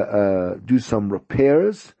 do some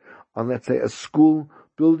repairs on, let's say, a school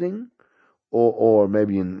building, or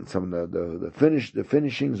maybe in some of the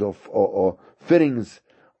finishings or fittings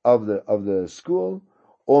of the school,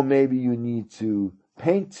 or maybe you need to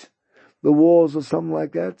paint the walls or something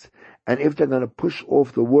like that, and if they're going to push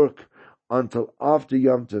off the work until after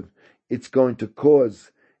Yom Tov, it's going to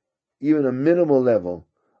cause even a minimal level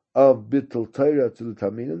of bittul Torah to the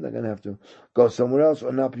Talmidim. They're going to have to go somewhere else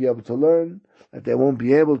or not be able to learn, that they won't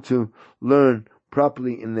be able to learn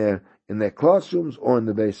properly in their classrooms or in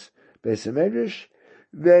the Beis Medrash.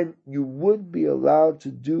 Then you would be allowed to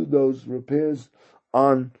do those repairs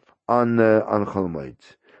on Chol Hamoaid,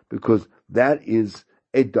 because that is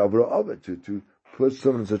a Dovra Ovid, to put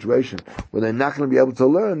someone in a situation where they're not going to be able to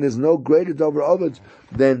learn. There's no greater Dovra Ovid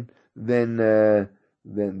than that.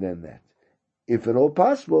 If at all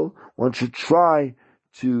possible, one should try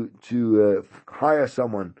to hire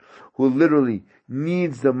someone who literally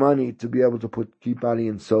needs the money to be able to keep body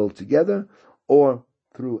and soul together, or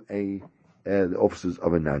through the offices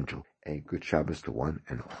of a non-Jew. A good Shabbos to one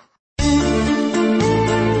and all.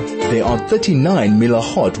 There are 39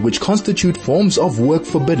 milachot which constitute forms of work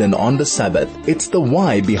forbidden on the Sabbath. It's the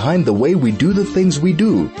why behind the way we do the things we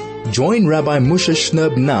do. Join Rabbi Moshe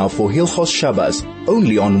Shnerb now for Hilchos Shabbos,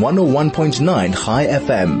 only on 101.9 Chai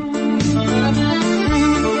FM.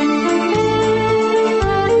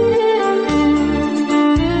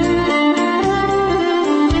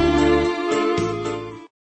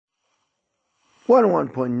 One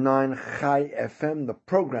 101.9 Chai FM. The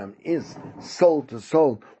program is Soul to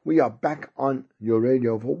Soul. We are back on your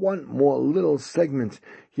radio for one more little segment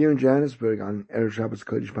here in Johannesburg on Erev Shabbos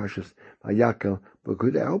Kodesh Parshas Vayakhail.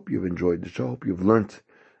 Pekudei-The. I hope you've enjoyed the show. I hope you've learnt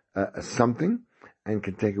something and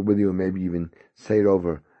can take it with you and maybe even say it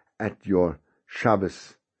over at your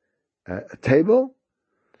Shabbos table.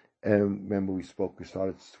 Remember we start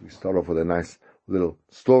off with a nice little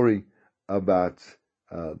story about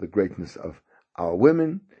the greatness of our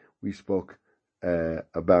women. We spoke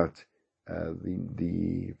about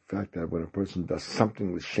the fact that when a person does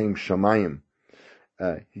something with Shem Shamayim,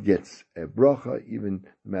 he gets a bracha, even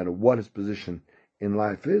no matter what his position in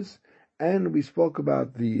life is. And we spoke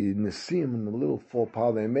about the Nisim and the little faux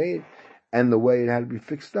pas they made, and the way it had to be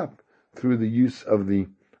fixed up through the use of the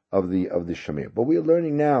Shamir. But we are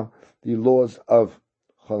learning now the laws of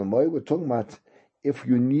Hamoaid. We're talking about if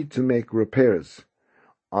you need to make repairs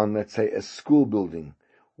on, let's say, a school building,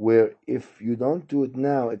 where if you don't do it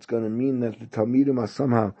now, it's going to mean that the Talmidim are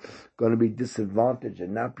somehow going to be disadvantaged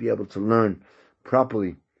and not be able to learn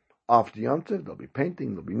properly after Yom Tov. There'll be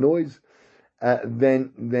painting, there'll be noise.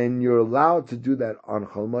 Then you're allowed to do that on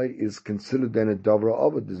Hamoaid. Is considered then a Dovra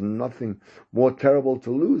Ovid. There's nothing more terrible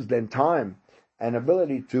to lose than time and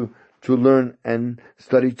ability to learn and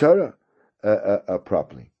study Torah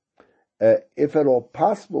properly. If at all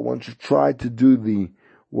possible, one should try to do the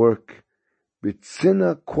work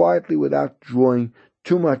bitzina, quietly, without drawing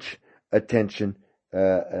too much attention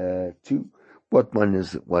to what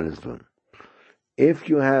is doing. If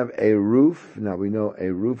you have a roof, now we know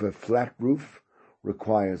a flat roof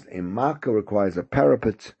requires a makkah, requires a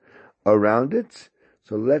parapet around it.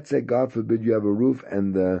 So let's say, God forbid, you have a roof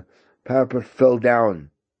and the parapet fell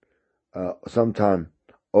down sometime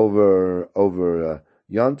over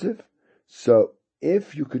Yom Tov. So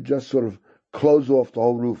if you could just sort of close off the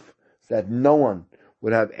whole roof so that no one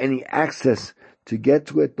would have any access to get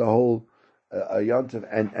to it the whole Yom Tov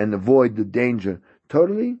and avoid the danger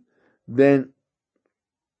totally, then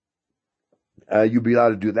you'd be allowed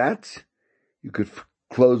to do that. You could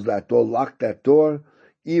close that door, lock that door,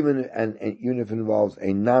 even if it involves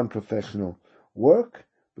a non-professional work,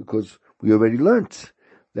 because we already learnt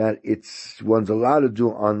that one's allowed to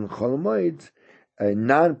do on Chol Hamoaid a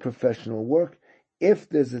non-professional work if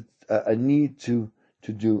there's a need to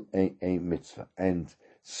do a mitzvah. And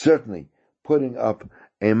certainly putting up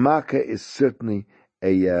a makkah is certainly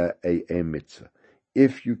a mitzvah.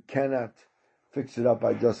 If you cannot fix it up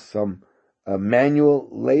by just some manual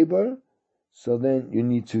labor, so then you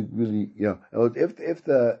need to really, if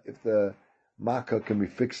the makkah can be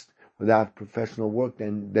fixed without professional work,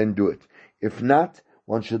 then do it. If not,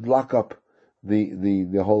 one should lock up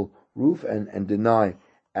the whole roof and deny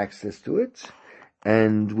access to it.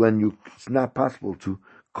 And when it's not possible to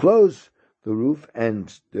close the roof,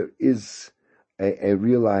 and there is a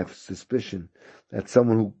real life suspicion that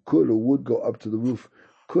someone who could or would go up to the roof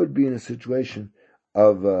could be in a situation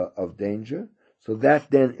of danger, so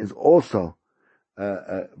that then is also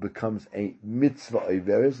becomes a mitzvah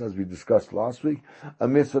averis, as we discussed last week, a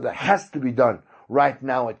mitzvah that has to be done right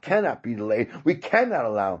now. It cannot be delayed. We cannot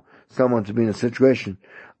allow someone to be in a situation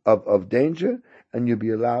of danger, and you'll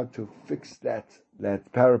be allowed to fix that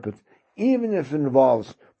parapet, even if it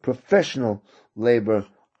involves professional labor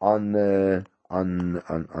on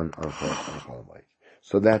Hamoaid.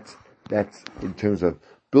 So that's in terms of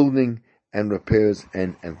building and repairs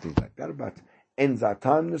and things like that. About ends our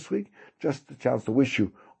time this week. Just a chance to wish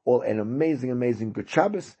you all an amazing good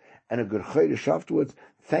Shabbos and a good Chodesh afterwards.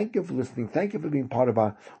 Thank you for listening. Thank you for being part of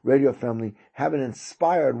our radio family. Have an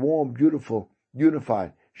inspired, warm, beautiful,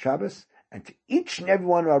 unified Shabbos. And to each and every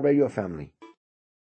one of our radio family,